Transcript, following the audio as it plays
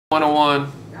101.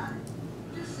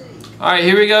 Alright,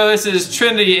 here we go. This is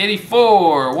Trinity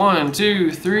 84. 1,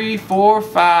 2, 3, 4,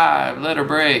 5. Letter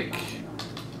break.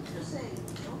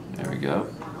 There we go.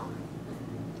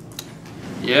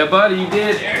 Yeah, buddy, you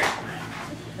did, Eric.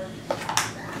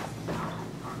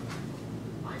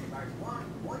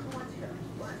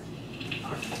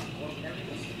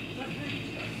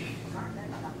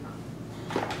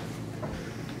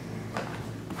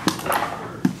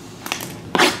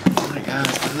 Oh my God,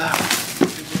 good luck.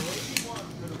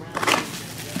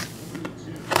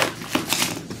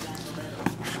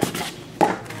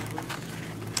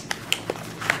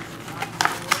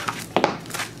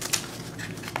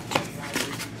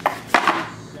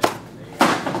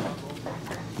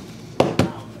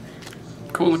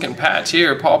 Cool looking patch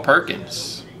here, Paul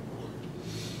Perkins.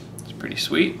 It's pretty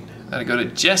sweet. That'll go to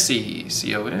Jesse,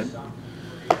 C-O-N.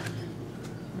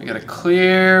 We got a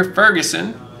clear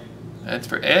Ferguson. That's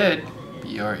for Ed,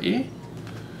 B-R-E.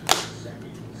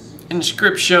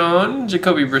 Inscription,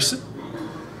 Jacoby Brissett.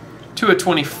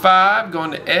 2/25 going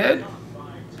to Ed,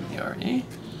 B-R-E.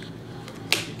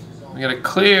 We got a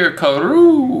clear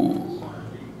Carew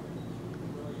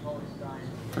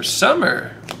for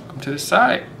Summer. To the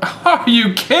side. Are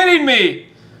you kidding me?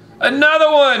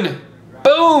 Another one.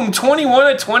 Boom.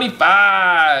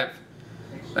 21/25.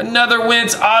 Another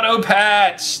Wentz auto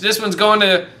patch. This one's going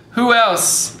to who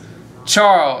else?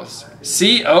 Charles.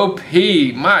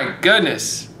 C-O-P. My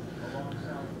goodness.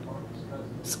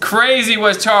 It's crazy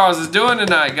what Charles is doing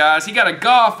tonight, guys. He got a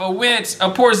Goff, a Wentz,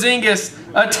 a Porzingis,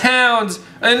 a Towns,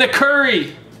 and a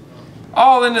Curry.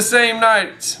 All in the same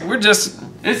night. We're just...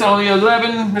 It's only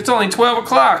 11, it's only 12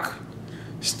 o'clock.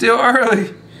 Still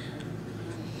early.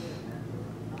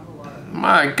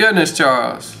 My goodness,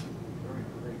 Charles.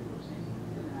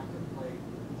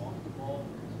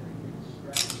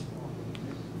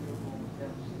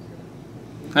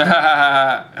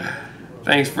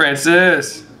 Thanks,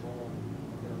 Francis.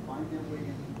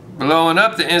 Blowing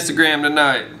up the Instagram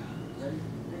tonight.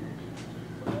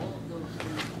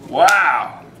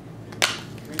 Wow.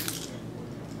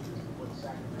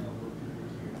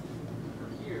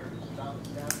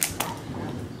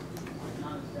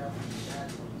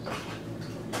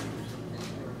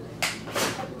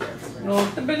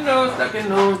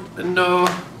 No.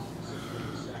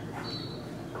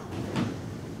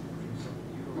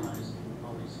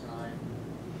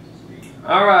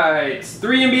 Alright,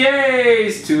 3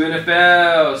 NBAs, 2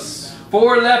 NFLs,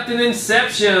 4 left in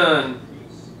Inception.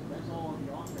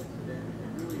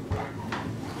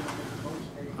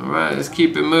 Alright, let's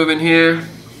keep it moving here.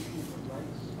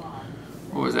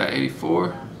 What was that,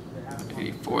 84?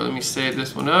 84, let me save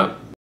this one up.